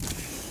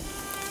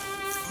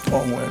Oh,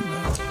 wait a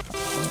minute.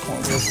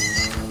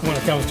 When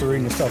it comes to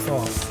reading the stuff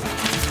off.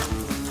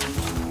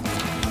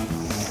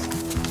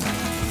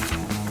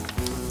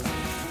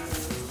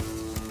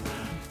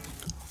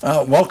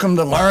 Welcome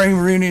to Larry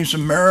Rooney's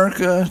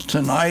America.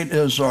 Tonight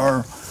is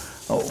our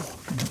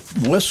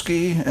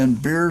whiskey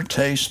and beer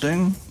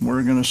tasting.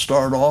 We're going to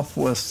start off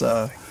with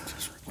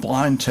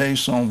blind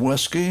taste on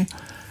whiskey.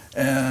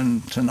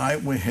 And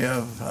tonight we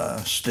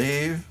have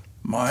Steve,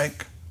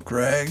 Mike,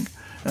 Greg,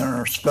 and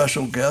our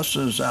special guest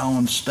is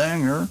Alan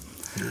Stenger.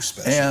 You're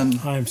special. And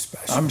I'm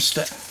special. I'm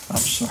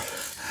sorry.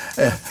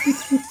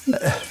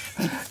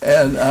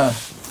 And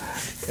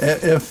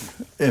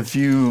if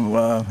you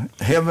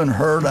haven't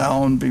heard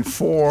Alan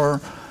before,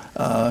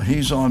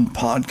 he's on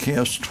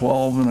podcast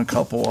 12 and a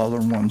couple other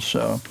ones.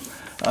 So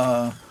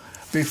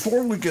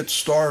before we get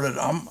started,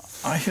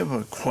 I have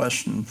a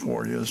question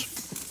for you.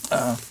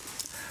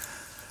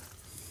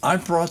 I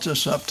brought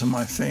this up to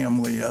my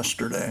family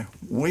yesterday.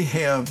 We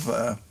have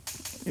a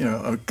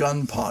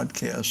gun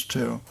podcast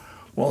too.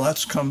 Well,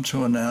 that's come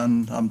to an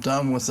end. I'm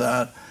done with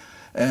that.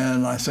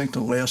 And I think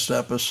the last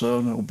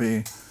episode will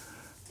be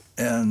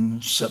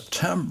in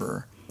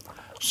September.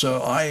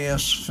 So I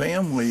asked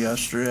family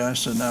yesterday, I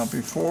said, now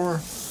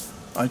before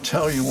I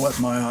tell you what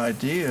my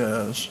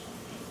idea is,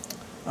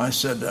 I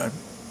said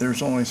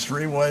there's only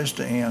 3 ways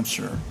to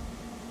answer.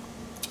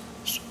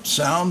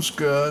 Sounds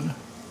good,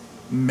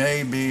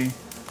 maybe,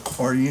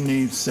 or you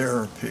need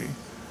therapy.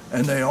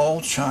 And they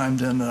all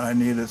chimed in that I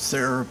needed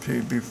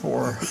therapy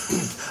before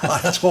I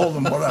told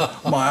them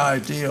what my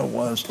idea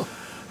was.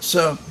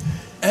 So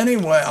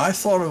anyway, I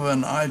thought of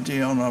an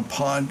idea on a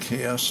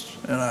podcast,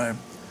 and I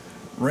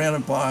ran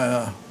it by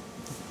a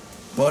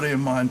buddy of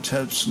mine,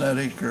 Ted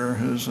Snedeker,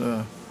 who's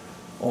an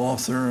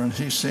author, and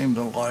he seemed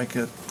to like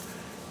it.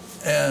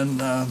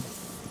 And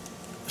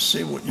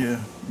see what you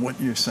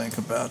think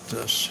about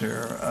this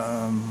here.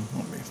 Let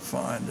me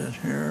find it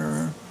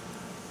here.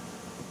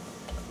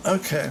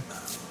 Okay.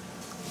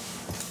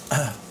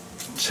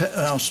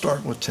 I'll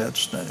start with Ted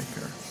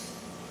Snedeker.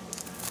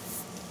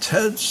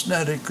 Ted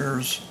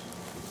Snedeker's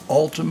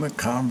ultimate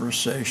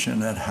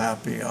conversation at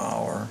happy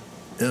hour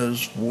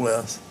is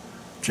with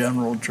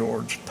General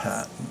George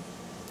Patton.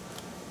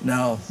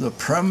 Now, the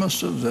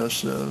premise of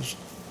this is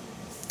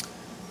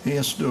he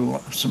has to do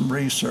some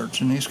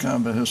research, and he's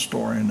kind of a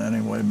historian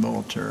anyway,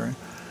 military.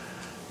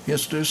 He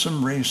has to do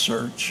some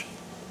research,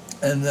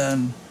 and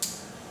then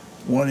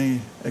when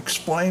he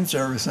explains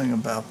everything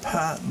about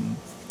Patton,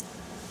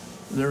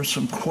 there's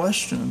some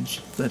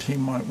questions that he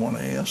might want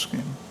to ask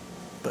him,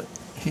 but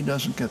he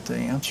doesn't get to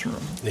answer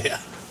them.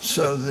 Yeah.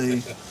 So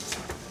the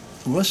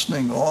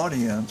listening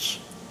audience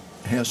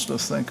has to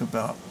think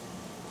about,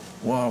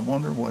 well, I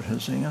wonder what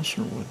his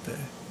answer would be.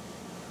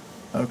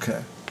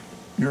 Okay,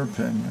 your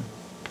opinion.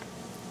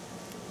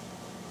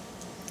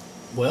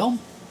 Well,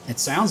 it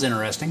sounds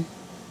interesting.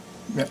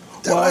 Yeah.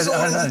 That wasn't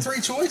one of the 3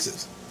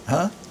 choices.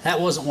 Huh? That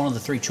wasn't one of the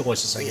 3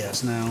 choices, I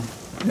guess, no.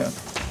 Yeah.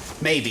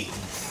 Maybe.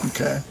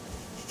 Okay.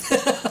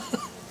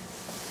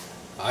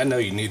 I know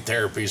you need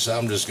therapy, so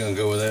I'm just going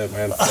to go with that,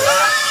 man.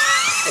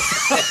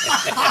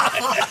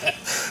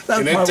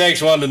 And it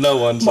takes one to know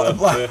one. So,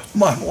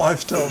 my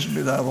wife tells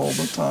me that all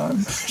the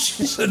time.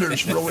 She said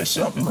there's really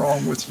something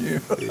wrong with you.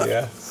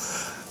 Yeah.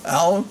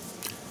 Alan?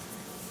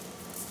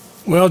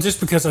 Well, just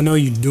because I know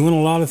you're doing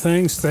a lot of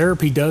things,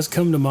 therapy does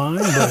come to mind.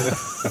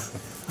 But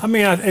I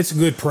mean, it's a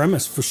good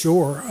premise for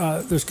sure.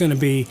 There's going to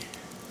be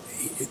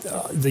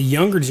the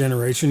younger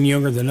generation,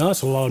 younger than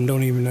us, a lot of them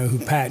don't even know who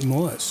Patton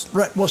was.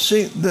 Right. Well,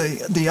 see,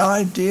 the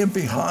idea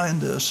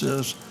behind this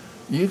is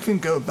you can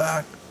go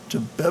back to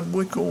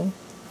biblical,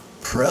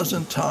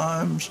 present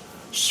times,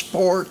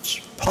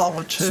 sports,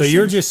 politicians. So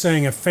you're just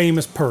saying a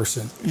famous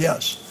person.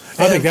 Yes.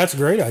 I think that's a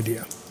great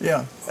idea.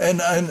 Yeah.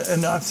 And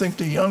I think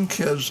the young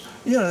kids,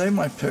 they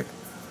might pick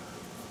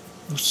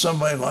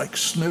somebody like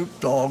Snoop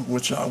Dogg,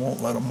 which I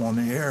won't let him on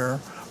the air.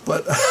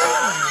 But God,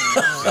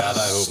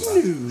 I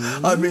hope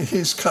not. I mean,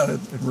 he's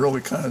really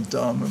kind of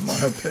dumb in my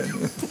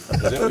opinion. Is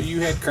that what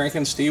you had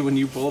cranking, Steve, when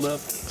you pulled up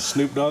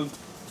Snoop Dogg?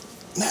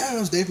 No, it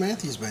was Dave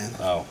Matthews Band.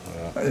 Oh,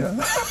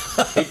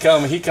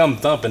 yeah. He come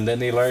thumping,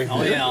 didn't he, Larry?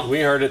 Oh, yeah. We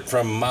heard it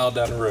from a mile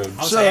down the road.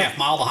 I was a half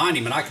mile behind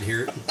him, and I could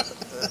hear it.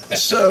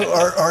 So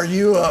are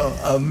you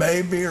a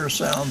maybe or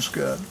sounds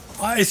good?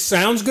 It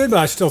sounds good, but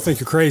I still think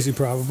you're crazy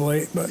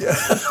probably. But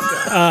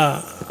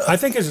I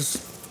think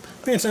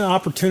it's an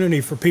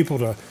opportunity for people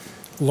to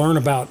learn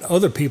about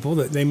other people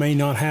that they may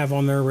not have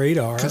on their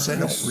radar. Because they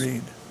don't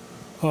read.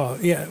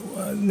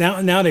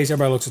 Nowadays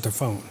everybody looks at their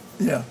phone.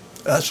 Yeah,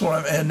 that's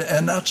what and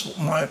that's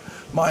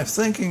my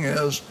thinking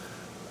is,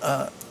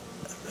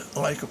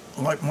 like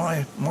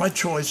my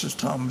choice is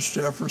Thomas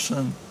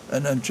Jefferson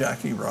and then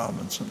Jackie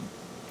Robinson.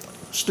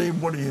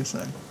 Steve, what do you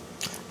think?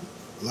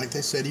 Like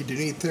they said, you do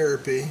need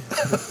therapy,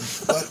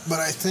 but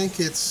I think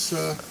it's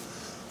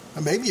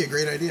maybe a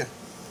great idea.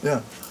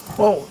 Yeah.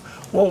 Well,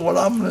 what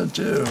I'm going to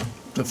do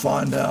to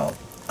find out,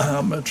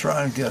 I'm going to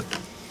try and get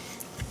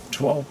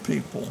 12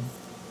 people,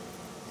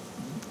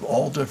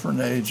 all different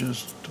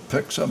ages, to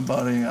pick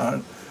somebody.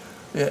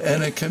 Yeah,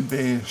 and it can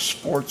be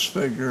sports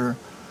figure,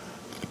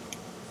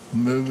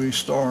 movie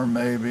star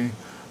maybe,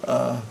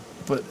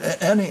 but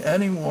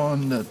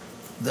anyone that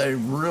they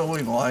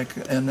really like,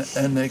 and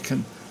they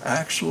can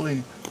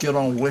actually get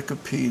on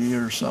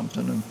Wikipedia or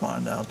something and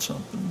find out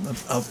something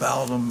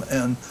about them.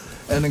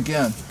 And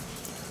again,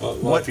 Well,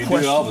 what if you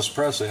question- do Elvis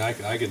Presley, I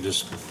could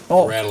just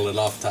Oh. rattle it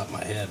off the top of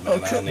my head, man. I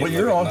okay, don't need well to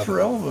you're look on at for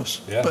nothing. Elvis,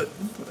 Yeah. but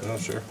No,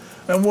 sure.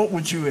 and what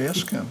would you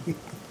ask him?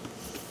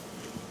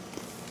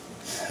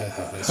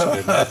 That's a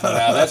good,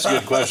 now, that's a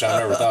good question. I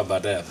never thought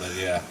about that, but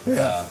yeah.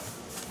 Yeah.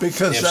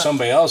 Because If that-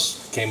 somebody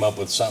else came up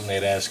with something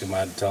they'd ask him,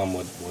 I'd tell him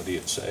what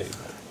he'd say.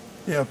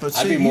 yeah, but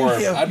I'd see, be more.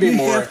 you have, I'd be you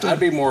more. have to- I'd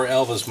be more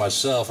Elvis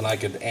myself, and I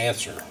could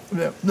answer.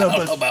 yeah, I no, don't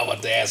know but about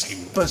what to ask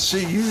him. But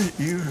see,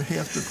 you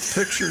have to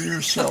picture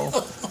yourself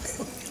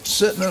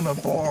sitting in a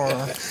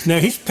bar. Now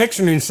he's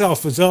picturing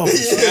himself as Elvis.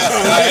 So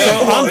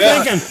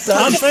Yeah.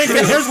 I'm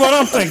thinking. Here's what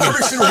I'm thinking.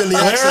 Pretty soon we're getting the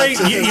Larry,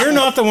 accent. you're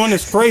not the one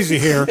that's crazy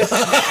here.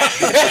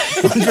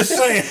 I'm just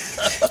saying.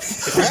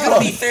 There's going to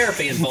be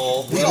therapy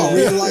involved. We all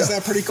realize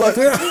that pretty quick.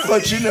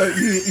 But you know,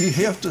 you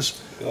have to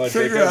only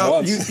figure take that out.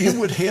 once. You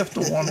would have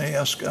to want to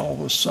ask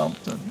Elvis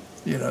something.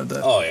 You know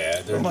that. Oh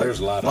yeah, there's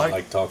a lot of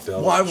like talk to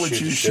Elvis. Why would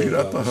you the shoot shit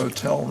up a Elvis.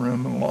 hotel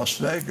room in Las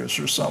Vegas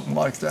or something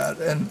like that?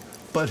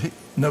 But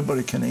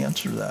nobody can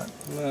answer that.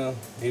 Well,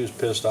 he was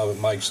pissed off at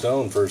Mike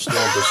Stone for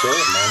stealing Priscilla,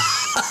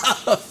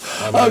 man.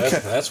 I mean, Okay.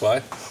 that's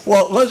why.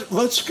 Well,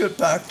 let's get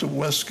back to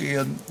whiskey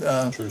and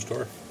True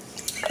story.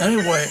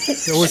 anyway.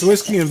 There was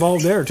whiskey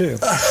involved there too.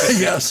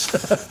 Yes.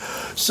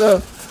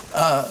 So,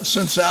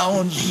 since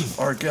Alan's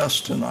our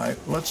guest tonight,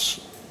 let's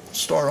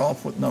start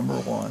off with number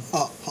one.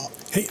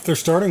 Hey, they're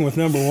starting with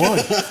number one.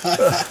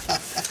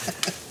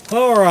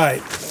 All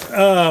right.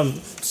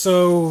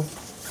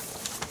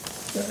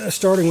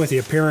 Starting with the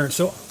appearance.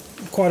 So,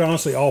 quite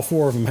honestly, all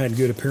four of them had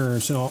good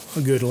appearance and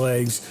good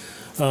legs.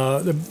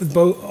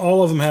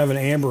 All of them have an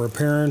amber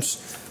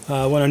appearance.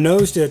 When I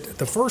nosed it,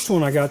 the first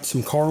one I got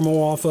some caramel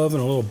off of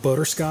and a little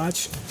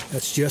butterscotch.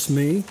 That's just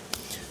me.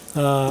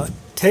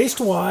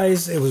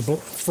 Taste-wise,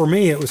 for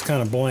me it was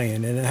kind of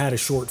bland, and it had a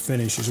short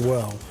finish as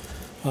well.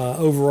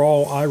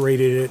 Overall, I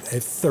rated it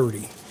at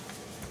 30.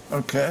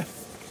 Okay.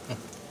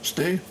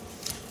 Steve?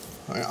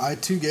 I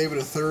too gave it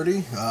a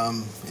 30. I'm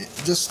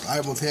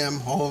with him.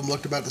 All of them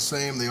looked about the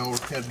same. They all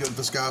had good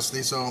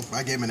viscosity, so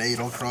I gave him an 8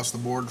 all across the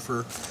board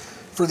for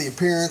the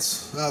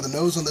appearance. The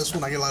nose on this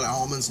one, I get a lot of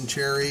almonds and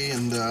cherry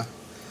and a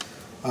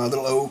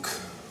little oak.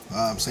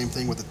 Same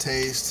thing with the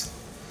taste.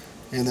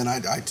 And then I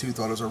too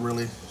thought it was a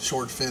really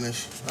short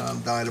finish.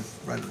 Died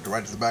right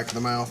to the back of the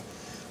mouth.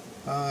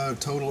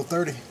 Total of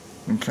 30.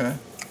 Okay.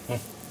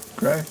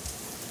 Gray?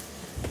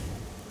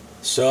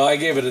 So I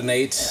gave it an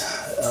 8.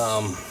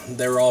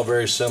 They were all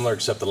very similar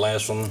except the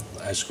last one.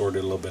 I scored it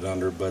a little bit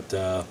under, but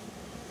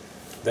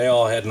they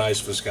all had nice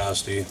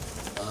viscosity.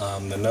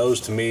 The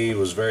nose to me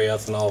was very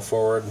ethanol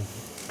forward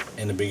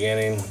in the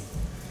beginning,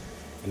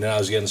 and then I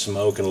was getting some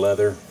oak and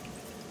leather.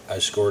 I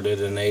scored it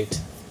an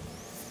 8.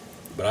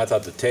 But I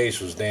thought the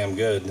taste was damn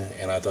good,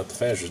 and I thought the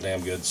finish was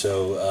damn good.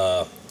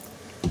 So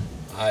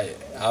I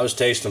was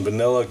tasting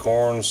vanilla,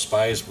 corn,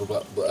 spice,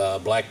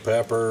 black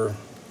pepper.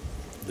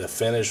 The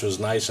finish was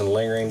nice and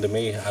lingering to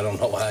me. I don't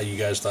know how you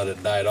guys thought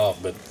it died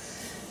off, but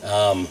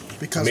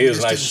Because to me it was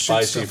we a just nice didn't shoot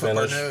spicy stuff up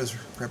our finish. nose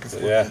right before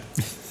Yeah. bed.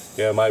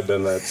 Yeah, it might have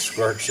been that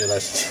squirt shit I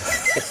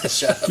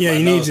shot up Yeah, my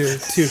you need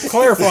nose. to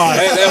clarify.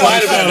 That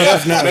might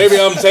have been. Yeah. Maybe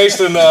I'm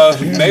tasting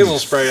nasal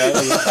spray. I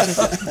don't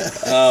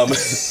know.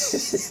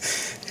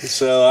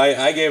 So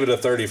I gave it a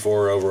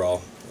 34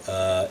 overall.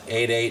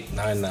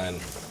 8899.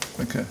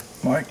 Okay.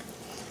 Mike?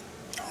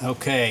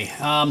 Okay.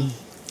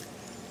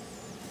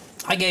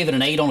 I gave it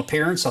an 8 on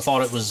appearance. I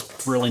thought it was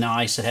really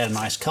nice. It had a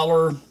nice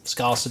color,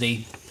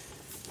 viscosity.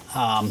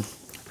 On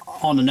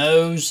the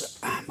nose,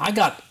 I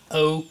got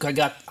oak. I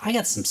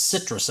got some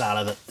citrus out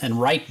of it and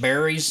ripe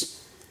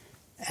berries,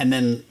 and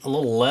then a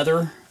little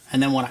leather.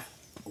 And then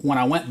when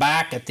I went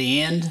back at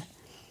the end,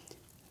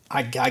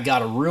 I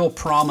got a real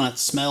prominent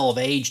smell of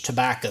aged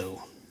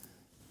tobacco.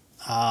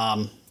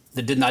 I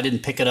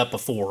didn't pick it up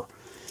before,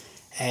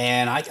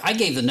 and I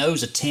gave the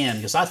nose a 10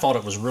 because I thought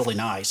it was really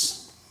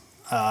nice.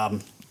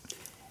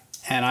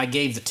 And I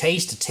gave the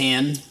taste a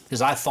 10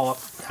 because I thought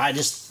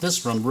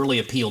this one really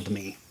appealed to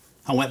me.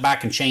 I went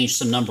back and changed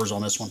some numbers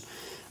on this one.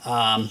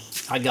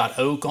 I got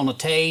oak on the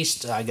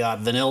taste. I got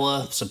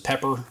vanilla, some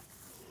pepper.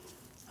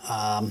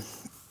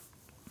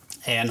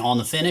 And on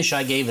the finish,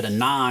 I gave it a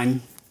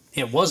 9.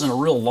 It wasn't a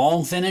real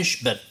long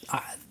finish, but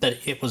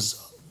it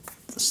was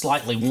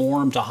slightly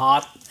warm to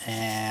hot,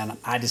 and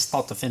I just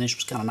thought the finish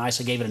was kind of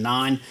nice. I gave it a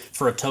 9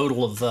 for a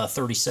total of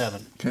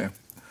 37. Okay.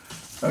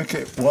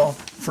 Okay. Well,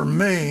 for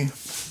me,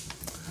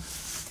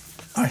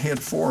 I had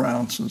 4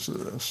 ounces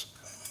of this.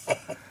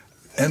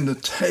 And the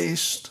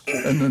taste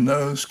and the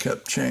nose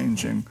kept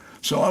changing.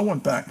 So I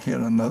went back, had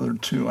another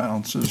 2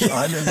 ounces.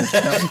 I didn't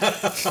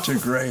attempt to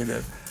grade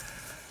it.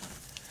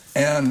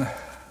 And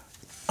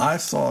I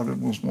thought it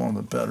was one of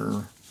the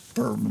better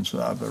bourbons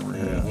that I've ever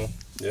had.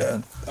 Yeah,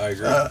 And, I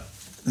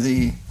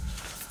agree.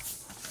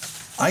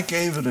 I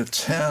gave it a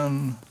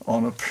 10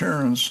 on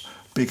appearance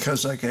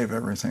because I gave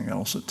everything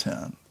else a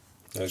 10.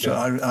 Okay. So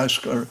I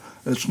scored,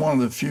 it's one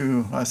of the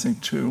few, I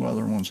think 2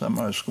 other ones I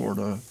might have scored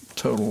a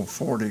total of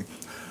 40.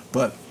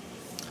 But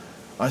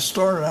I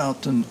started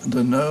out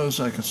the nose,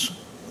 like a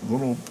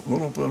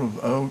little bit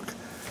of oak,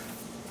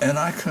 and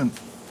I couldn't,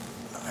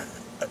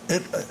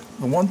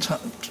 one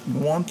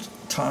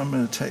time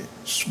it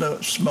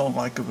smelled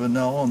like a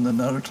vanilla, and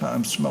another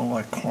time smelled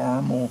like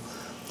caramel,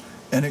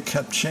 and it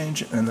kept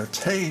changing. And the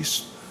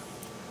taste,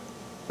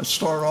 it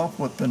started off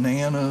with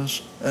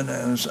bananas, and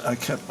as I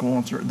kept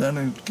going through, then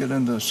it'd get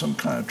into some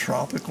kind of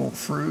tropical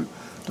fruit.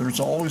 There's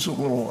always a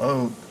little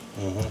oak.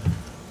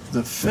 Mm-hmm.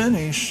 The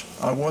finish,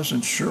 I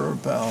wasn't sure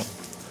about,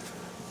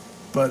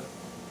 but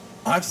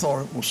I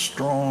thought it was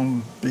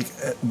strong.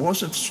 It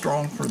wasn't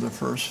strong for the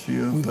first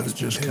few, but it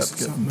just kept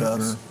getting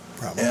better.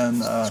 Probably.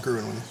 And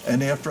Screwing with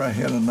and after I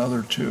had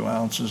another 2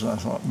 ounces, I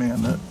thought,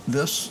 man,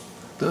 this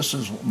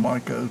is my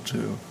go-to.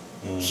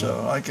 Mm-hmm.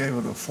 So I gave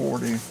it a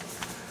 40.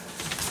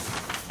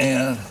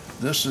 And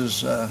this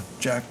is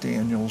Jack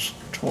Daniel's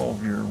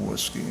 12-year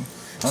whiskey.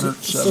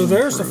 So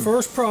there's the proof.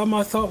 first problem.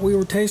 I thought we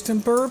were tasting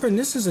bourbon.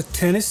 This is a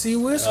Tennessee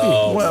whiskey.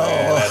 Oh, Well,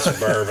 man, that's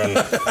bourbon.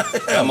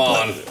 Come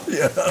on.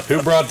 Yeah.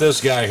 Who brought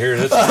this guy here?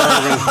 That's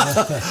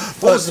bourbon.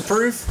 What was the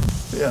proof?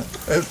 Yeah,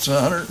 it's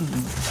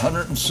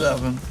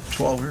 107,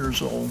 12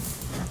 years old.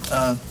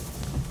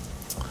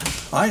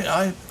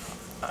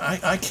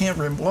 I can't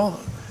remember. Well,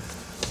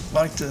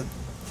 like the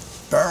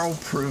barrel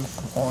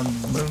proof on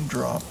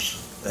Moondrops,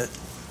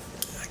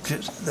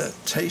 the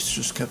taste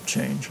just kept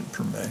changing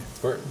for me.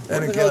 Where And the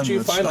hell did again, you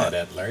it's find not-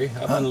 that at, Larry?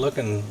 I've been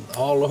looking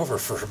all over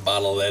for a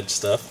bottle of that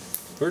stuff.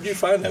 Where'd you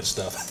find that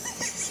stuff?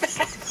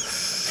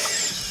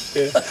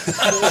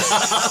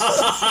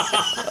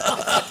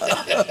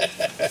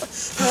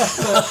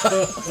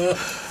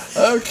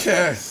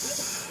 Okay.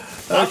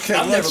 Okay.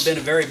 I've never let's- been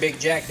a very big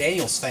Jack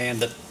Daniels fan,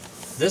 but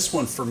this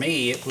one for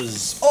me, it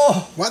was.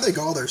 Well, I think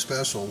all their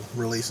special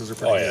releases are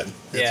pretty Oh, yeah. good.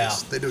 Yeah.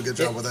 They do a good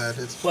job It- with that.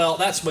 It's, Well,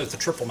 that's with the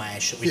triple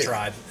mash that we Yeah.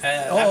 tried.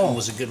 That Oh. one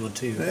was a good one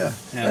too. Yeah.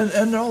 Yeah.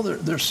 And no,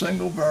 they're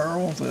single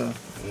barrel. I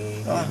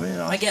mean,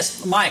 I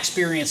guess my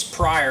experience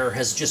prior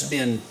has just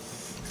been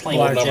plain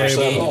Black old Jack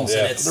label. Daniels, Yeah.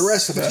 and it's the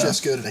rest of it's Yeah.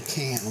 just good in a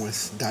can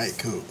with Diet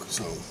Coke.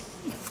 So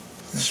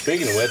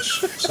Speaking of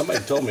which, somebody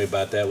told me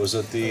about that. Was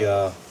it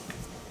the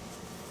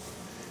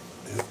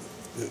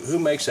who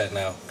makes that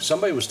now?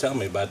 Somebody was telling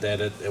me about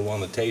that at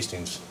one of the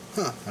tastings.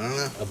 I don't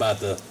know. About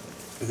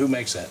who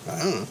makes that? I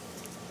don't know.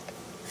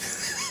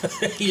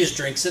 he just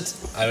drinks it.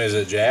 I mean, is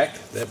it Jack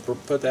that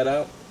put that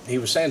out? He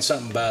was saying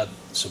something about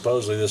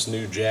supposedly this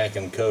new Jack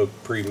and Coke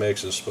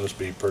pre-mix is supposed to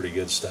be pretty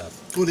good stuff.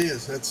 Well, it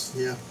is. That's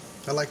yeah.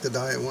 I like the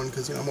diet one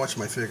because I'm watching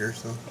my figure.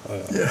 So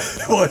yeah.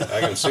 Well,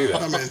 I can see I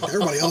that. mean,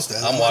 everybody else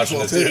does. I'm I might as watching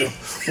well it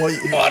too. well,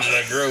 I'm watching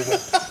it grow.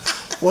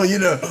 well,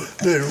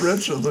 the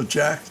original, the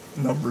Jack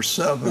number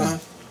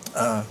 7,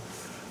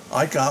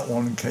 I got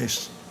one in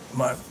case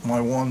my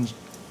one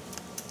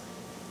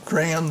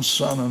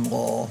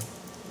grandson-in-law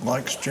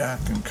likes Jack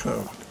and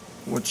Coke,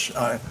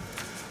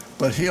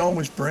 but he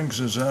always brings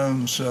his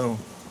own, so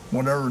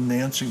whenever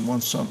Nancy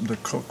wants something to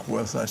cook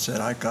with, I said,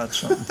 I got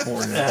something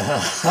for you.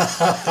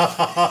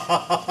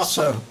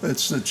 So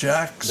it's the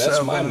Jack That's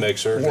 7 my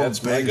mixer. or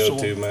That's my Basil,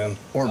 go-to, man.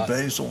 or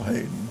Basil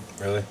Hayden.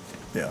 Really?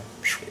 Yeah.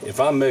 If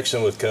I'm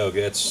mixing with Coke,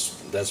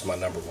 that's my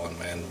number one,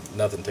 man.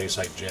 Nothing tastes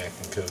like Jack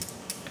and Coke.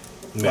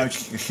 I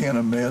Mixed. can't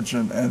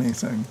imagine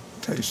anything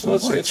tasting Well,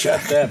 like it's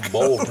got Jack. that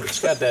bold. It's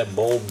got that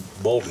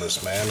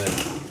boldness, man.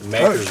 And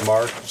Maker's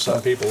Mark.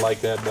 Some people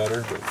like that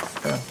better. But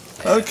Yeah.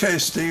 Okay,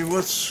 Steve,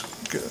 let's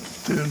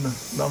do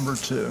number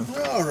 2.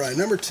 all right,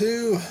 number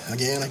 2.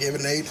 Again, I gave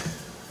it an 8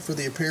 for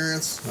the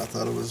appearance. I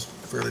thought it was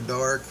fairly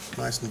dark,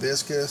 nice and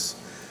viscous.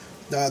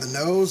 The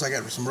nose, I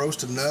got some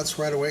roasted nuts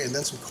right away, and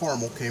then some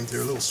caramel came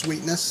through, a little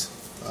sweetness.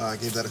 I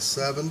gave that a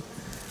 7.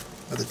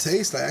 The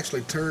taste, I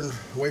actually turned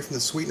away from the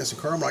sweetness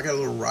of caramel. I got a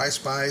little rye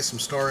spice, some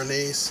star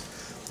anise,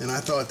 and I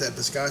thought that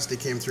viscosity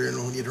came through, and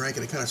when you drank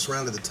it, it kind of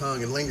surrounded the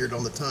tongue and lingered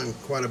on the tongue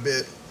quite a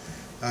bit.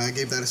 I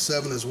gave that a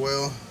 7 as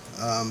well.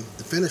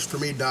 The finish for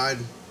me died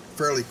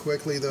fairly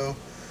quickly, though.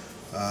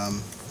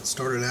 It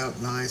started out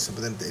nice,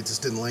 but then it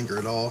just didn't linger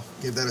at all.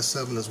 Gave that a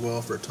 7 as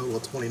well for a total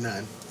of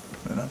 29.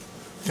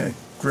 Okay,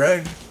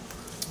 Greg?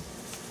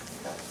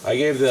 I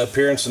gave the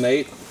appearance an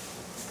 8.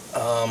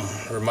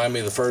 Remind me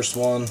of the first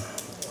one.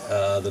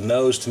 The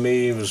nose to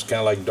me was kind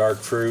of like dark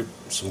fruit,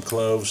 some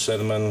cloves,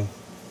 cinnamon,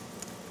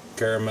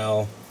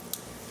 caramel.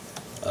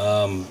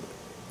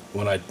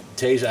 When I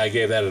tasted, I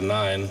gave that a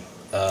 9.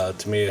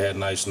 To me, it had a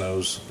nice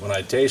nose. When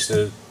I tasted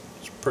it,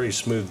 it's a pretty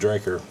smooth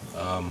drinker.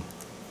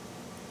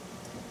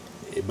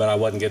 But I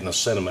wasn't getting the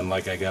cinnamon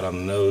like I got on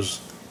the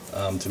nose.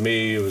 To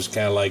me, it was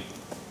kind of like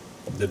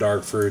the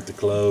dark fruit, the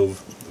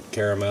clove, the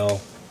caramel,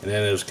 and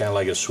then it was kind of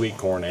like a sweet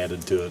corn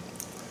added to it.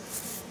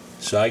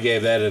 So I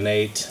gave that an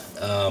 8.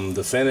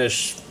 The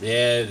finish,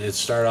 yeah, it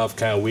started off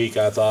kind of weak.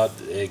 I thought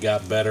it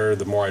got better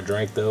the more I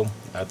drank, though.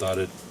 I thought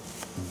it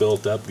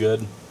built up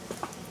good.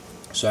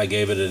 So I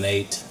gave it an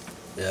 8,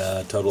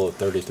 total of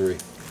 33.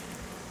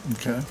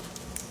 Okay.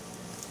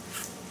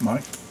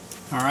 Mike?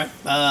 All right.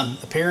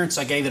 Appearance,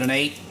 I gave it an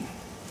 8.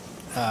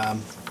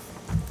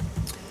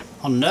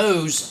 On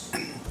nose,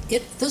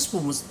 this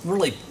one was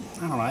really,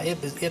 I don't know,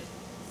 it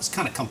was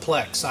kind of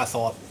complex, I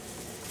thought.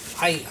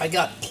 I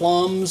got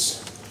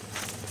plums,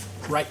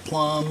 ripe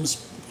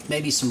plums,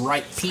 maybe some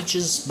ripe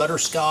peaches,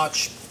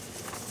 butterscotch.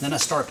 Then I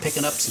started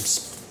picking up some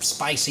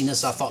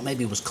spiciness. I thought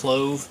maybe it was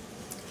clove.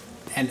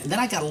 And then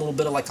I got a little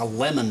bit of like a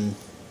lemon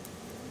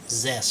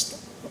zest.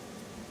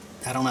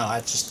 I don't know,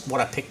 that's just what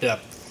I picked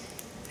up.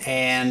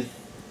 And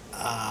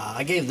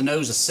I gave the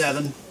nose a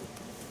 7.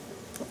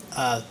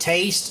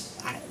 Taste,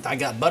 I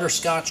got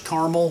butterscotch,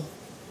 caramel,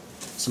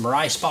 some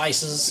rye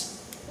spices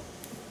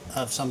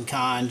of some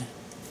kind.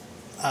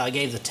 I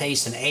gave the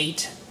taste an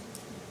 8.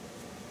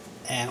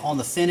 And on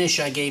the finish,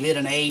 I gave it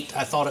an 8.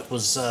 I thought it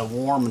was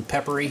warm and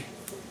peppery.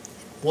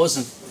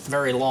 Wasn't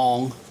very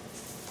long,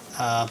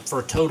 for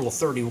a total of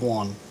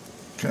 31.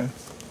 Okay.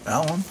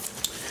 Alan?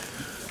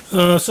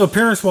 So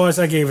appearance-wise,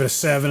 I gave it a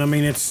 7. I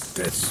mean,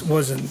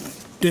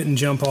 didn't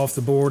jump off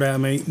the board at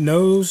me.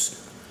 Nose,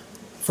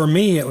 for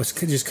me, it was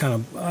just kind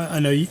of. I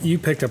know you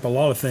picked up a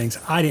lot of things.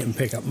 I didn't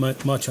pick up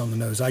much on the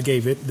nose. I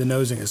gave it the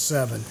nosing a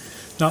 7.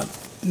 Not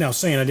now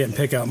saying I didn't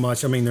pick up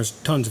much. I mean, there's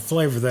tons of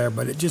flavor there,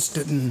 but it just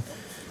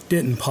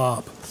didn't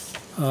pop.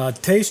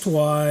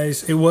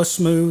 Taste-wise, it was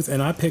smooth,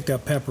 and I picked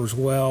up pepper as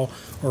well,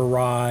 or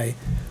rye,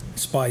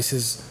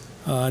 spices,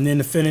 and then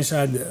the finish,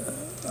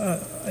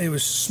 it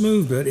was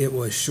smooth, but it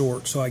was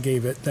short, so I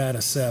gave it that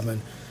a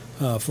 7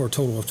 for a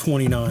total of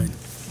 29.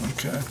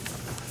 Okay.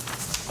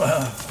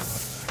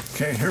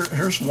 Okay,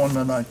 here's one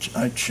that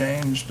I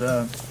changed.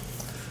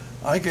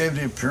 I gave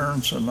the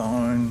appearance a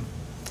 9.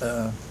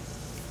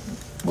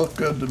 Looked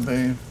good to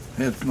me.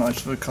 Had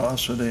nice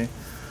viscosity.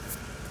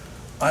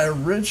 I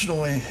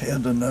originally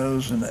had the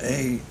nose an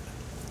 8,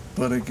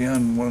 but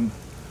again, when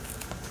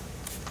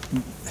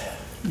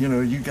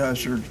you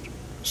guys are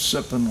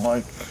sipping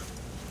like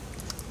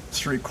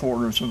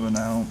 3/4 of an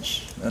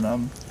ounce, and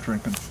I'm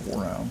drinking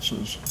 4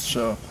 ounces,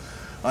 so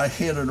I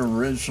had it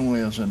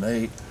originally as an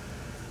 8,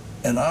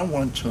 and I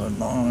went to a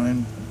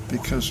 9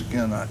 because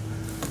again,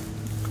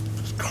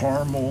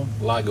 caramel,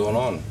 A lot going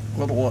on.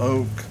 little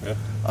oak.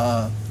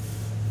 Yeah.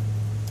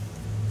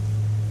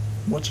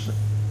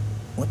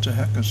 What the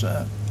heck is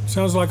that?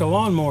 Sounds like a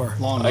lawnmower.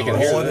 I can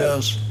hear Oh, it that.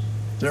 is.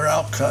 They're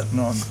out cutting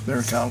We're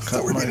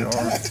my being yard.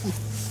 attacked.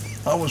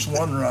 I was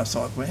wondering. I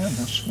thought, man,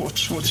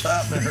 what's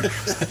happening here?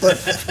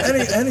 But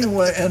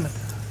anyway,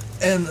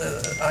 and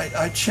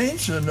I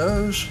changed the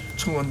nose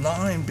to a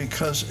 9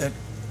 because it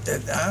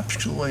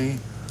actually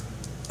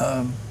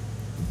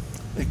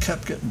it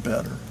kept getting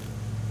better,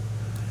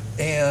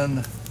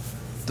 and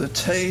the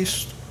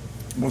taste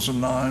was a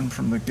 9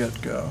 from the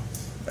get-go,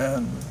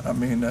 and I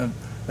mean,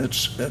 it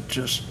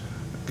just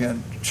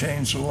again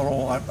changed a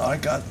little. I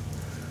got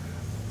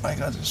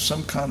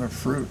some kind of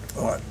fruit.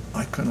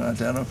 I couldn't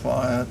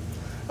identify it.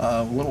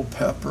 Little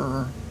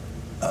pepper,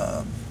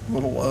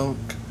 little oak.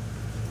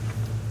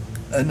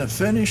 And the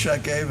finish I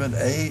gave an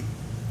 8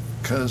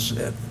 because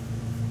it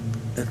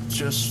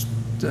just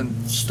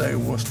didn't stay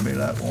with me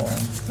that long.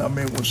 I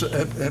mean,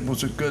 it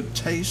was a good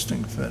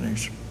tasting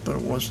finish, but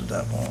it wasn't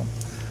that long.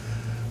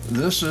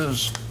 This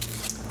is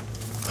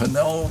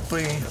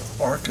Penelope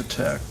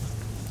Architect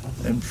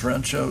in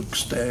French oak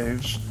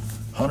staves,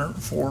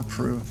 104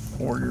 proof,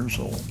 4 years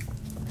old.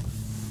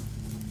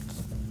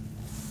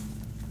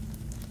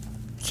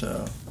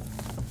 So,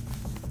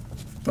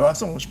 but I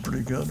thought it was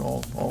pretty good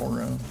all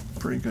around.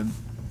 Pretty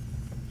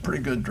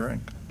good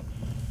drink.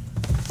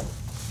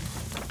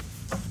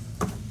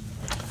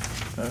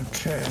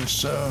 Okay,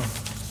 so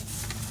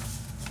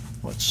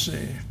let's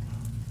see.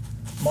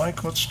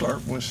 Mike, let's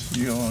start with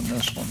you on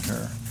this one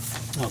here.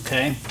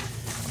 Okay.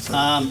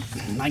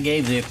 I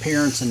gave the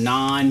appearance a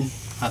 9.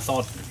 I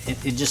thought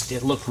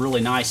it looked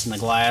really nice in the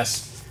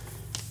glass.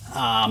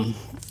 On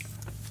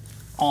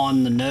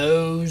the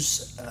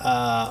nose,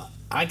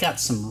 I got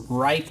some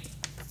ripe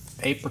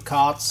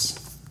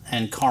apricots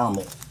and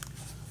caramel.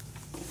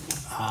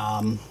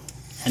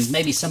 And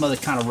maybe some other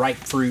kind of ripe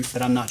fruit,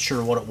 but I'm not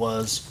sure what it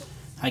was.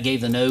 I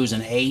gave the nose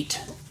an 8.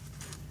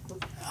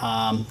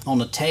 On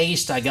the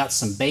taste, I got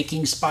some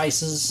baking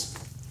spices,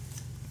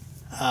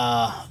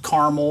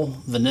 caramel,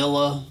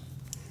 vanilla,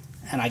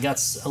 and I got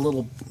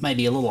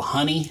maybe a little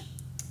honey.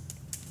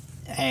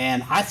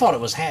 And I thought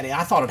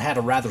it had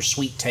a rather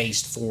sweet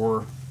taste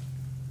for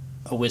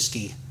a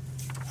whiskey,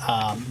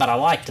 but I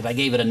liked it. I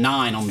gave it a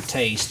 9 on the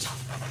taste.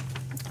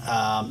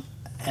 And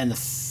the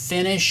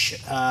finish,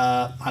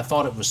 I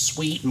thought it was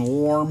sweet and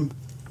warm,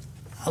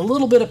 a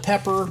little bit of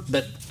pepper,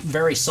 but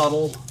very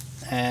subtle,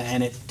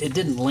 and it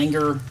didn't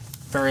linger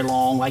very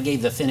long. I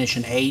gave the finish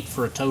an 8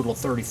 for a total of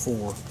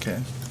 34.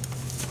 Okay.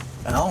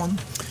 Alan?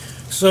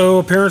 So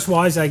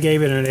appearance-wise, I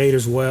gave it an 8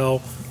 as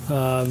well.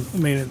 I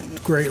mean,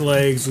 great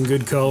legs and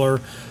good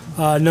color.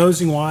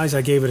 Nosing-wise,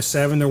 I gave it a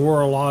 7. There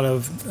were a lot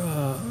of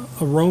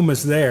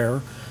aromas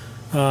there.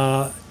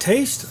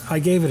 Taste, I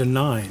gave it a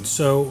 9.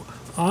 So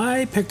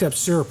I picked up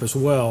syrup as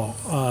well,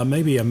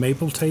 maybe a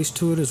maple taste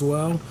to it as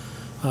well.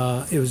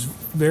 It was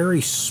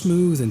very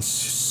smooth and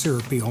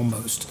syrupy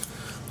almost.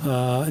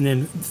 And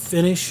then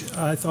finish,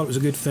 I thought it was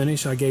a good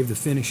finish. I gave the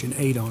finish an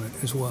 8 on it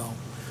as well,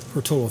 for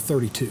a total of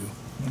 32.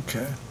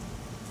 Okay.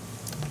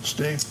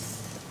 Steve?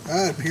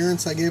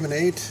 Appearance, I gave an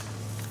 8,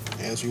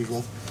 as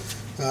usual.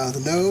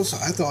 The nose,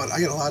 I thought I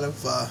got a lot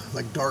of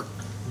like dark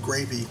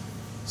grapey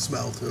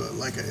smell to it,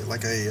 like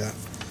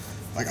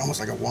almost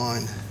like a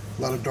wine.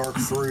 A lot of dark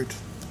fruit,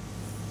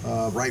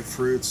 ripe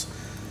fruits.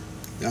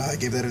 I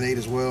gave that an 8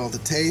 as well. The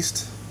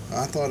taste,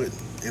 I thought it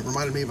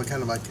reminded me of a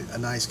kind of like a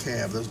nice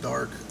cab. Those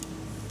dark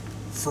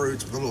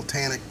fruits with a little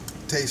tannic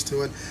taste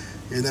to it,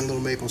 and then a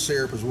little maple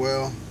syrup as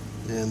well.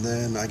 And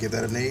then I gave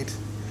that an 8.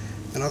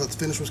 And I thought the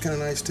finish was kind of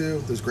nice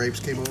too. Those grapes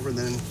came over and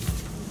then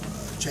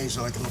changed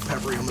to like a little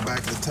peppery on the back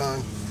of the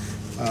tongue.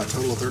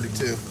 Total of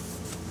 32.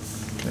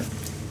 Okay.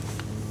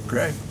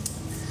 Greg?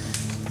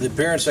 The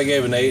appearance I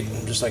gave an 8,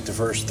 just like the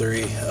first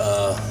 3.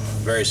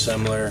 Very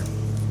similar.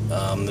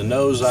 The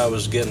nose, I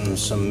was getting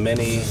some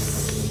mini,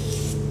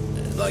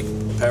 like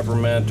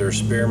peppermint or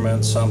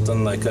spearmint,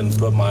 something. I couldn't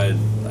put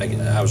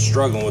I was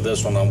struggling with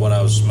this one on what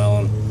I was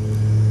smelling.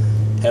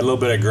 Had a little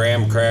bit of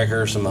graham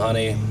cracker, some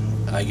honey.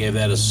 I gave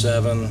that a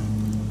 7.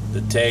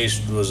 The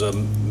taste was a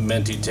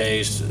minty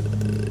taste,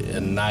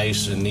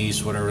 nice,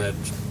 anise, whatever that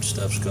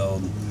stuff's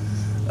called.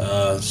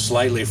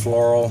 Slightly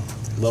floral,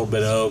 a little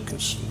bit of oak,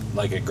 it's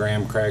like a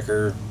graham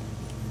cracker.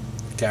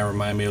 Kind of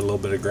remind me of a little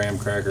bit of graham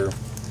cracker.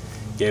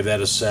 Gave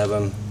that a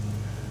 7.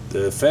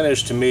 The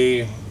finish to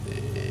me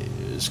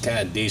is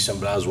kind of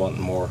decent, but I was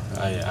wanting more.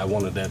 I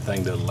wanted that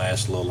thing to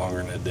last a little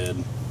longer than it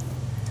did.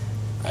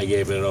 I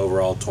gave it an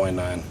overall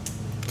 29.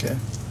 Okay.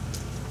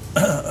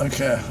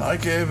 Okay, I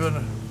gave it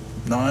a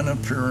 9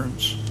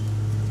 appearance.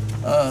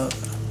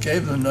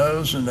 Gave the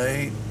nose an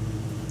 8.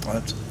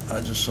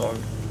 I just saw,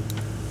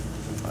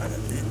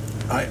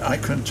 I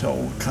couldn't tell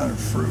what kind of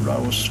fruit I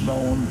was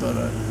smelling, but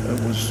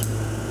it was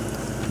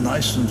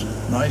nice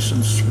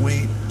and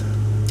sweet.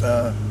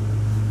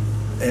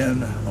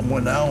 And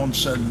when Alan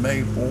said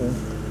maple,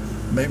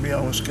 maybe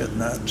I was getting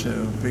that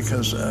too,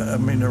 because I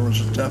mean there was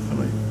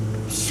definitely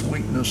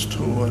sweetness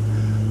to it,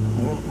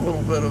 a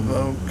little bit of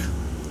oak.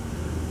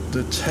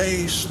 The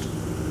taste,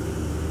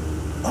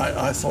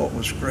 I thought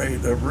was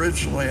great.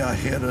 Originally I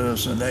hit it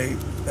as an 8,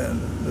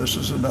 and this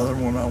is another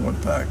one I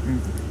went back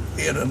and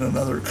hit in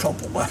another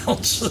couple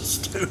ounces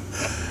too,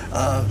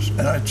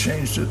 and I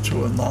changed it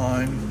to a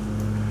 9.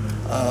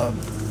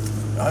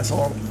 I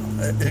thought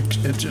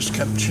it just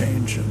kept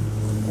changing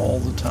all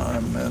the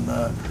time, and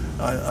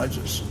I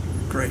just,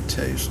 great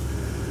taste.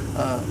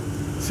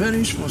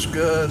 Finish was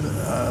good.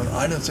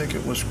 I didn't think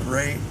it was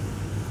great,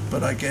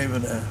 but I gave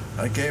it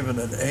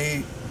an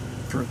 8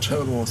 for a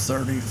total of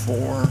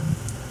 34.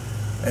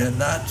 And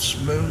that's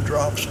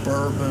Moondrops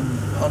Bourbon,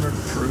 100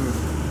 proof,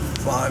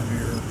 5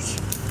 years.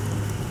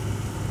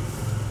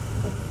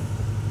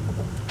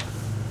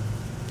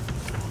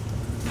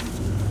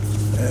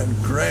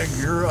 And Greg,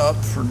 you're up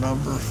for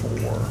number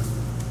 4.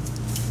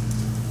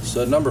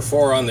 So number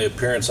 4 on the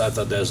appearance, I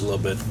thought that was a little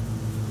bit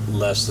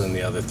less than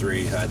the other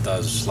 3. I thought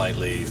it was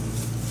slightly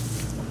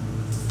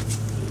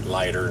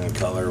lighter in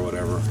color or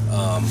whatever.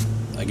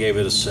 I gave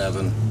it a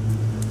 7.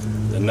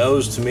 The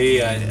nose to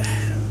me, I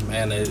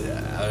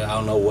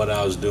don't know what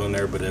I was doing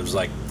there, but it was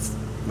like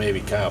maybe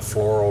kind of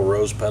floral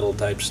rose petal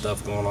type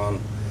stuff going on.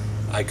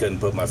 I couldn't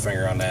put my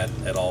finger on that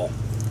at all.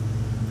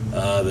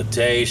 The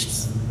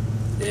taste,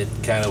 it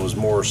kind of was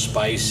more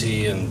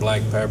spicy and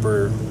black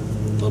pepper, a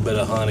little bit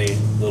of honey,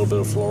 a little bit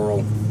of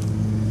floral.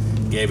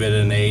 Gave it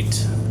an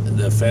 8.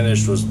 The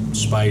finish was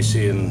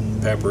spicy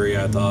and peppery,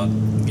 I thought.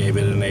 Gave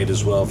it an 8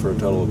 as well for a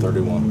total of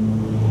 31.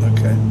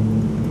 Okay.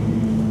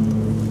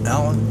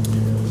 Alan?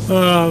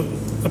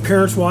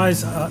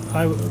 Appearance-wise,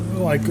 I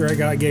like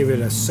Greg. I gave it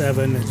a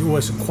 7. It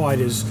wasn't quite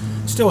as,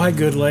 still had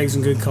good legs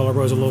and good color,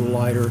 but was a little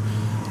lighter.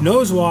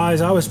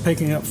 Nose-wise, I was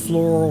picking up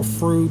floral,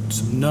 fruit,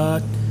 some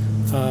nut.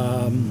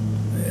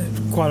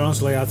 Quite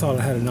honestly, I thought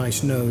it had a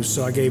nice nose,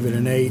 so I gave it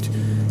an 8.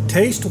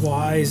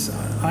 Taste-wise,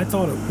 I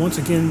thought once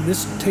again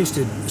this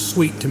tasted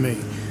sweet to me.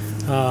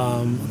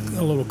 A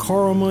little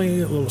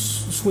caramely, a little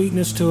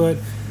sweetness to it,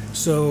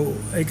 so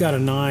it got a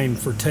 9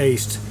 for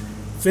taste.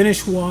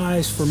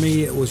 Finish-wise, for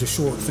me, it was a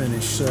short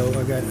finish, so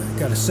I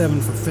got a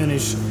 7 for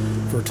finish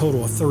for a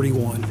total of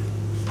 31.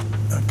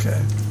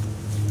 Okay.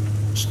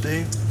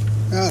 Steve?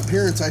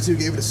 Appearance, I too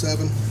gave it a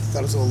 7. Thought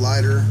it was a little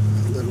lighter,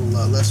 a little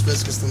less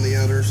viscous than the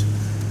others.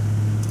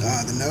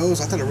 The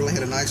nose, I thought it really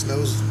had a nice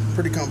nose.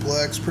 Pretty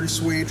complex, pretty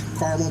sweet.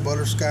 Caramel,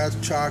 butterscotch,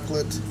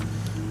 chocolate,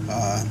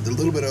 a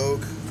little bit of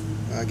oak.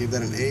 I gave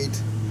that an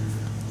 8.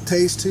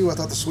 Taste, too, I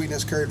thought the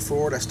sweetness carried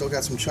forward. I still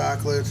got some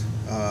chocolate,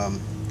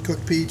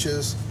 cooked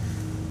peaches.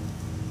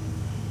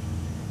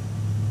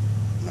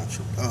 Not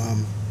sure.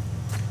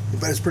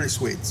 But it's pretty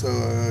sweet, so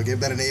I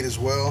gave that an 8 as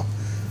well.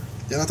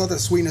 And I thought that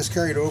sweetness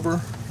carried over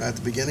at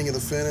the beginning of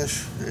the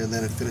finish, and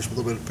then it finished with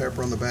a little bit of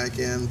pepper on the back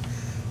end.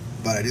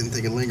 But I didn't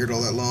think it lingered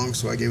all that long,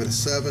 so I gave it a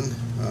 7,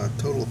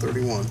 total of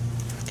 31.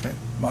 Okay.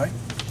 Mike?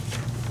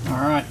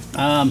 All right.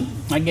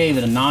 I gave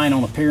it a 9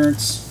 on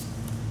appearance.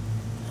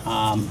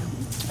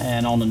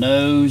 And on the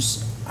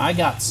nose, I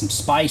got some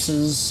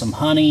spices, some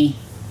honey,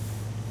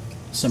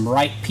 some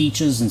ripe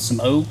peaches, and some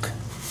oak.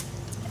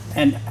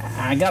 And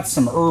I got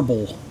some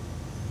herbal.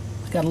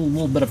 I got a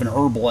little bit of an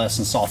herbal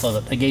essence off of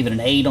it. I gave it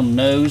an 8 on the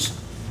nose.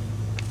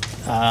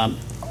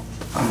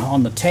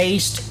 On the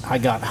taste, I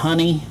got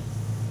honey,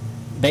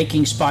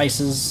 baking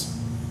spices,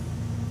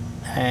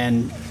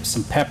 and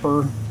some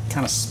pepper,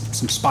 kind of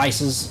some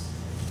spices.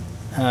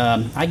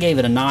 I gave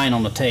it a 9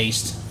 on the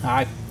taste.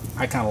 I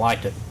kind of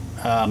liked it.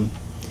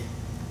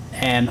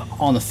 And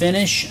on the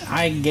finish,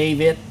 I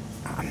gave it,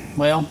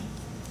 well,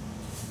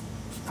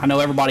 I know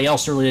everybody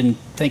else really didn't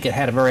think it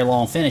had a very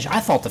long finish.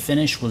 I thought the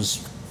finish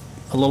was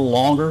a little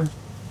longer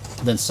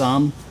than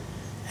some,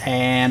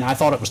 and I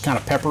thought it was kind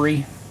of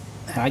peppery.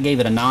 And I gave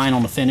it a 9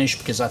 on the finish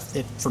because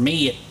for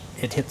me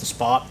it hit the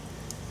spot.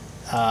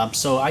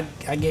 So I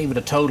gave it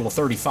a total of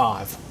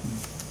 35.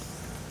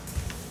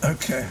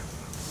 Okay.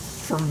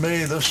 For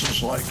me, this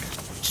is like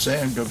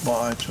saying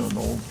goodbye to an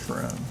old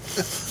friend.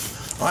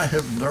 I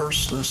have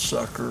nursed this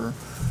sucker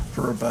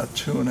for about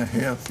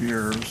 2.5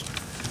 years.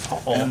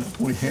 And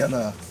we had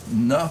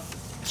enough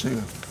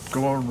to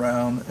go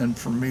around and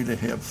for me to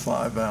have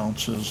 5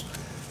 ounces,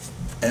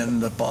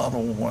 and the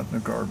bottle went in the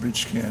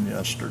garbage can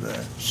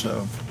yesterday.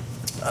 So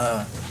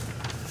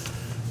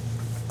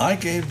I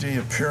gave the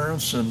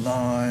appearance a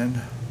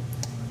 9.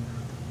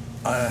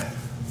 I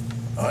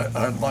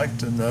liked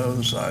the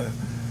nose. I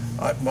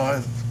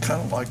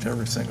kind of liked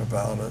everything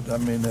about it. I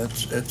mean,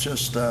 it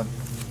just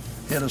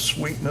had a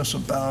sweetness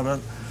about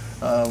it,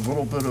 a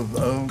little bit of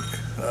oak.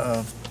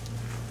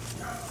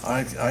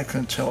 I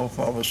couldn't tell if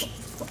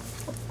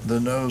the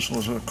nose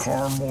was a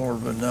caramel or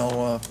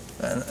vanilla,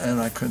 and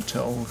I couldn't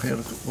tell. It had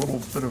a little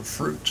bit of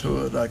fruit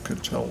to it. I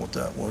couldn't tell what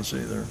that was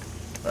either.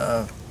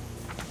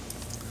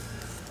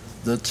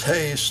 The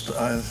taste,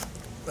 I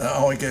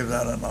only gave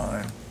that a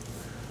 9.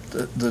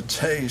 The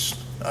taste,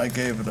 I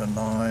gave it a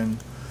 9,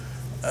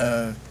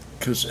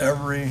 because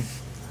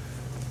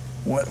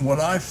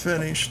when I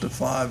finished the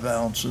 5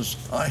 ounces,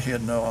 I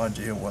had no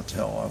idea what the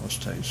hell I was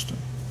tasting.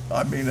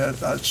 I mean,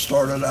 I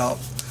started out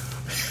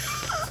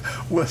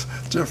with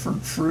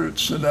different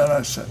fruits, and then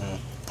I said,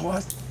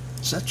 "What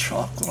is that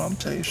chocolate I'm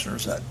tasting, or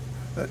is that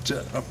a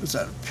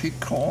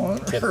pecan?"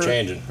 Kept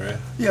changing, right?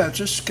 Yeah, it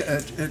just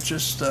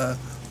the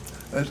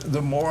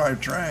more I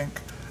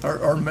drank,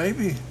 or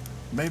maybe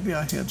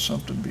I had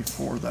something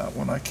before that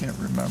one. I can't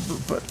remember,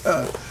 but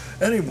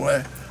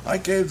anyway, I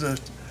gave the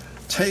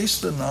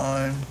taste a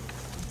 9,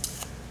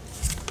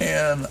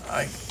 and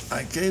I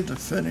gave the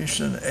finish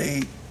an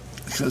 8.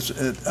 Because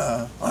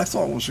I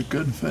thought it was a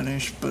good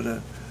finish, but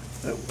it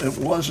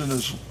wasn't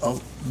as a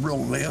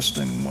real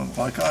lasting one.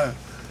 Like I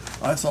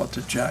thought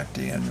the Jack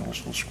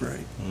Daniels was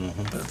great.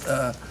 Mm-hmm.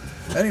 But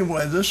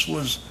anyway, this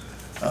was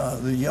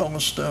the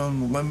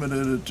Yellowstone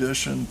Limited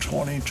Edition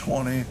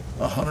 2020,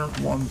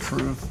 101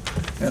 proof,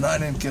 and I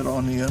didn't get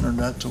on the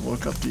internet to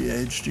look up the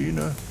age. Do you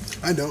know?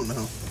 I don't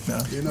know.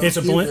 No. You know, It's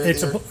a blend.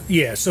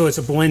 yeah. So it's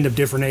a blend of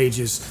different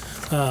ages.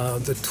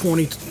 The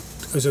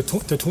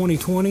 2020?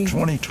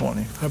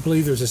 2020. I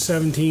believe there's a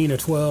 17, a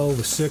 12,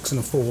 a 6, and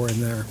a 4 in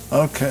there.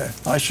 Okay,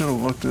 I should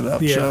have looked it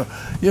up. Yeah. So,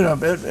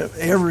 it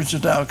averaged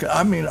it out.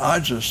 I mean, I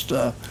just.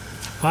 I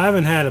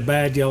haven't had a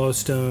bad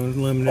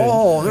Yellowstone Limited.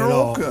 Oh, they're at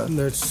all good.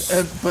 There's,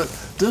 But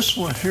this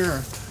one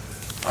here,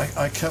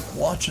 I kept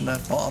watching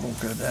that bottle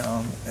go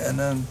down, and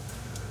then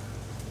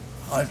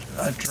I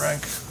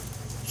drank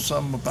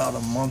some about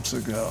a month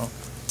ago,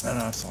 and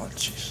I thought,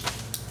 geez,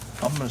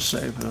 I'm going to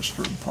save this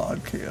for the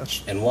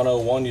podcast. And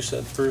 101, you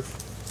said proof?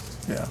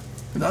 Yeah,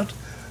 not,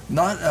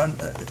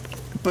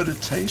 but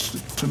it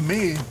tasted, to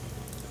me,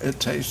 it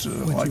tasted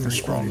like a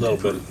strong A little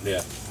bit,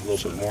 yeah, a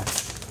little bit more.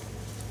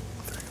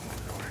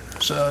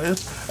 So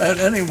and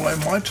anyway,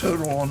 my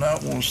total on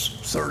that one was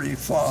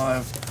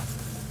 35.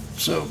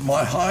 So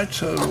my high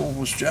total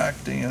was Jack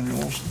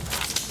Daniels.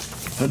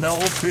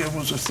 Penelope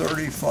was a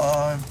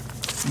 35.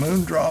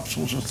 Moondrops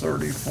was a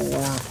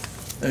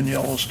 34. And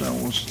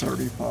Yellowstone was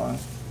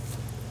 35.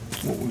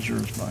 What was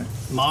yours,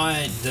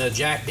 Mike? The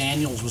Jack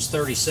Daniels was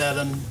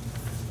 37.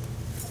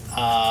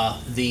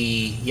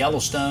 The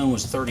Yellowstone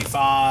was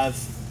 35.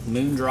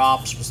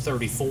 Moondrops was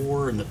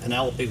 34, and the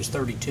Penelope was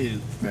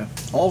 32. Yeah,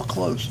 all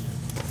close.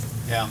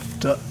 Yeah.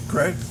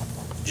 Greg?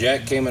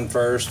 Jack came in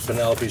first,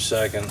 Penelope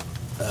second,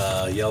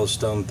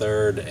 Yellowstone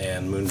third,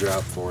 and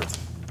Moondrop fourth.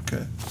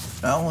 Okay.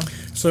 Alan?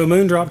 so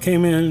Moondrop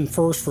came in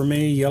first for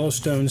me,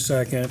 Yellowstone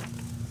second,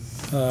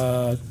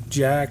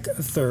 Jack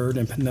third,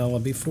 and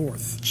Penelope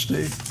fourth.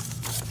 Steve?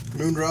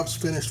 Moondrops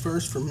finished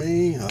first for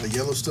me.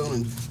 Yellowstone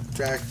and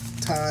Jack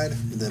tied,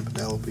 and then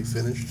Penelope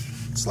finished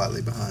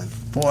slightly behind.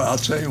 Boy, I'll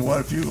tell you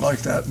what, if you like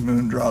that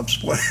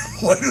Moondrops, wait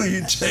till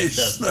you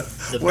taste The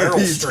wait till barrel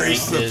you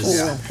strength taste the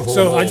is. full.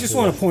 So I just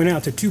want to point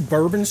out the 2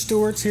 bourbon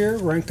stewards here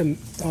ranked them.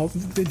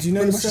 Did you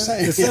notice much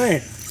that? the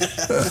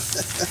The same.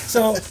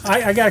 So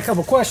I got a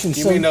couple questions.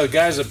 You so, mean the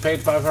guys that paid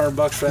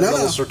 $500 for that No,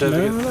 little no.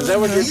 certificate? No, Is that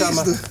what you're He's talking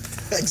about?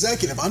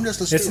 Executive. I'm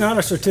just a steward. It's not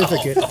a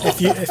certificate.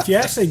 If you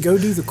actually go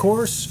do the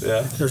course,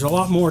 Yeah. there's a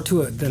lot more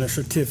to it than a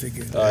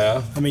certificate. Oh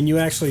yeah. I mean, you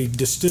actually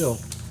distill,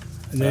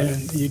 and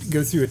then you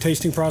go through a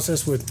tasting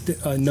process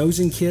with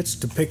nosing kits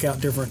to pick out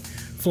different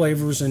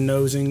flavors and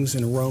nosings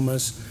and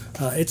aromas.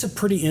 It's a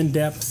pretty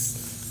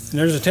in-depth, and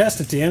there's a test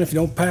at the end. If you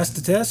don't pass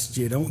the test,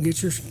 you don't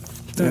get your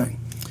thing.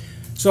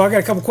 So I got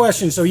a couple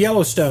questions. So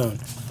Yellowstone,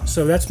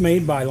 so that's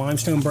made by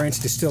Limestone Branch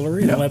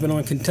Distillery in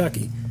Lebanon,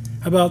 Kentucky.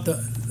 How about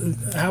the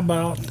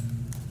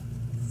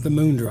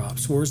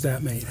Moondrops? Where's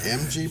that made?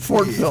 MGP,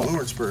 Fortville.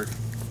 Lawrenceburg.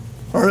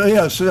 Or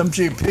yes,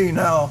 MGP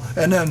now,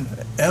 and then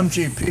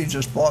MGP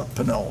just bought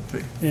Penelope.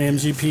 And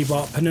MGP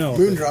bought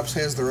Penelope. Moondrops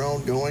has their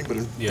own going, but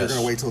they're Yes.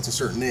 going to wait till it's a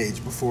certain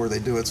age before they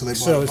do it. So they bought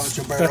So a bunch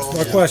of that's barrels.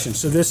 my question.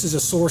 So this is a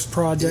source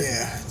project,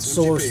 Yeah, it's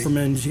sourced MGP. from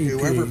MGP.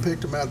 Whoever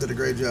picked them out did a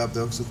great job,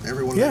 though, because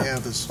everyone Yeah. they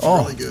have is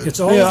Oh, really good.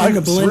 It's all Yeah, in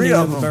the I- three blending of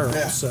of the them. barrels.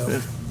 Yeah.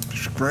 So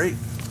It's great.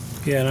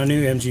 yeah, and I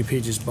knew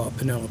MGP just bought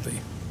Penelope.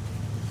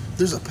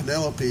 There's a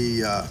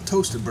Penelope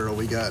toasted barrel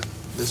we got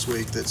this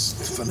week that's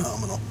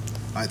phenomenal.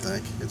 I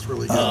think it's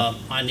really good.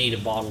 I need a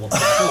bottle of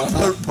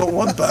that. Put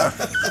one back.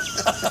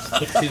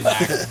 Put two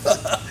back.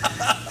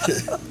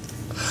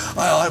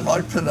 I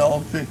like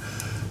Penelope,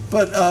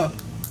 but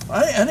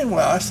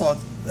anyway, I thought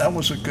that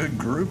was a good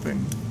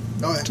grouping.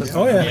 Oh, yeah.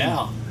 Oh yeah.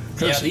 Yeah.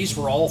 Yeah, these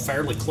were all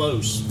fairly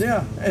close.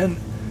 Yeah, and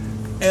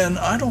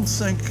I don't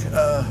think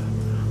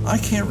I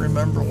can't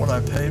remember what I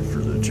paid for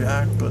the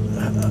Jack, but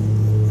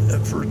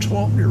for a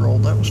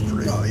 12-year-old, that was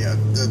pretty. Oh yeah,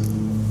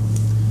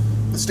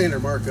 the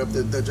standard markup.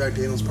 The Jack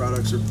Daniel's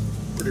products are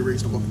pretty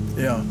reasonable.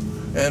 Yeah,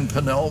 and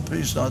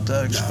Penelope's not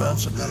that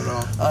expensive. No,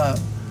 not at all.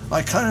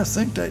 I kind of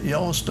think that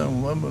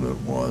Yellowstone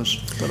Limited was,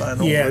 but I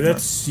don't. Yeah, remember.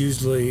 that's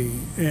usually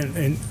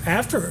and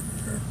after.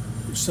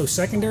 So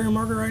secondary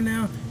market right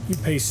now, you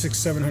pay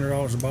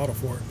 $600-700 a bottle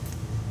for it.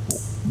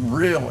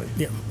 Really.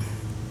 Yeah.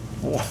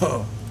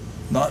 Whoa,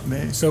 not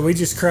me. So we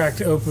just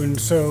cracked open.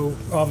 So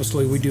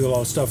obviously we do a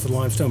lot of stuff with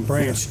Limestone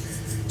Branch.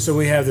 So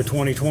we have the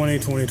 2020,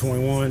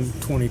 2021,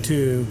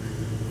 22,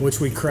 which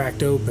we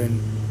cracked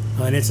open.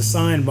 And it's a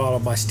signed bottle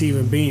by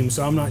Stephen Beam.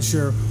 So I'm not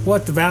sure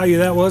what the value of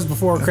that was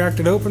before I cracked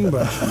it open,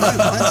 but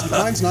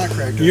Mine's not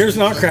cracked. open. yours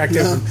not cracked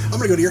No, open. I'm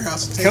gonna go to your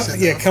house and taste that.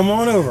 Yeah, though. come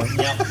on over.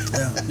 Yep.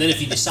 Then if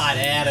you decide,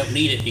 I don't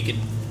need it, you could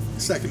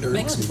Secondary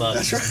make market. some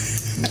bucks.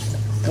 That's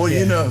right. Well,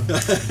 you know,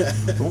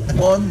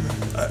 one,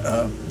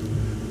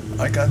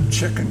 I got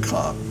Chicken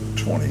Cop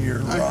 20-year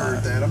rye. I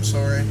heard that. I'm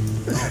sorry.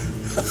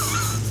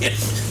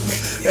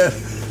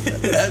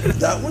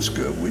 That was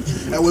good.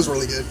 That was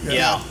really good.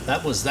 Yeah,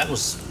 that was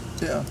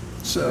Yeah.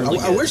 So Really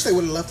I good. wish they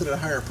would have left it at a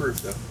higher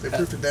proof, though. They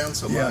proofed it down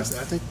so Yeah. much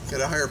that I think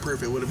at a higher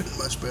proof it would have been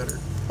much better.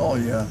 oh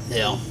yeah.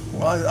 yeah.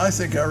 Well, I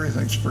think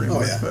everything's pretty Oh,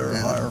 much yeah, better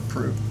yeah. higher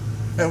proof.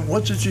 And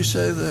what did you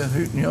say the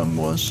Hooten Young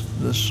was?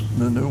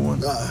 The new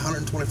one?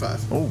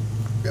 125. Oh,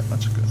 Yep.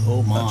 that's good.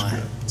 Oh That's my.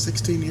 good.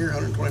 16-year,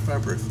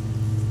 125 proof.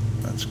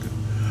 That's good.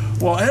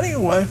 Well,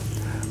 anyway,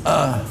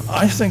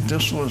 I think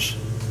this was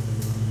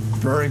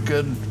very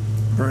good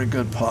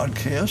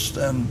podcast,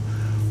 and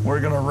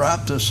we're going to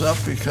wrap this up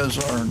because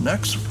our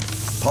next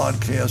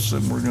podcast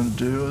that we're going to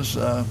do is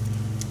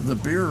the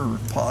beer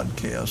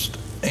podcast,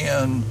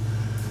 and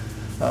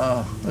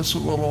it's a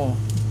little.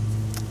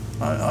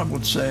 I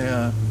would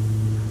say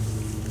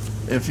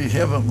if you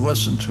haven't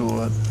listened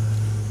to it,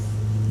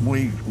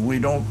 we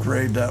don't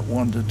grade that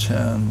 1 to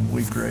 10.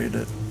 We grade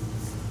it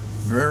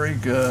very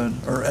good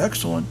or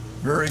excellent,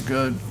 very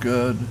good,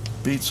 good,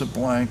 beats a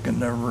blank, and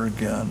never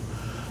again.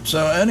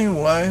 So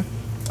anyway,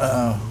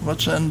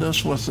 let's end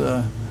this with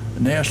the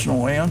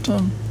national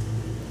anthem.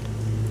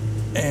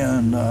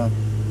 And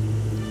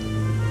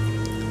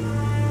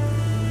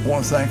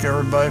want to thank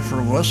everybody for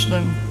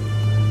listening.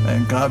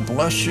 And God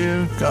bless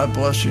you. God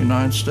bless the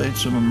United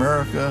States of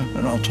America.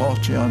 And I'll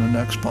talk to you on the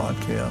next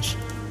podcast.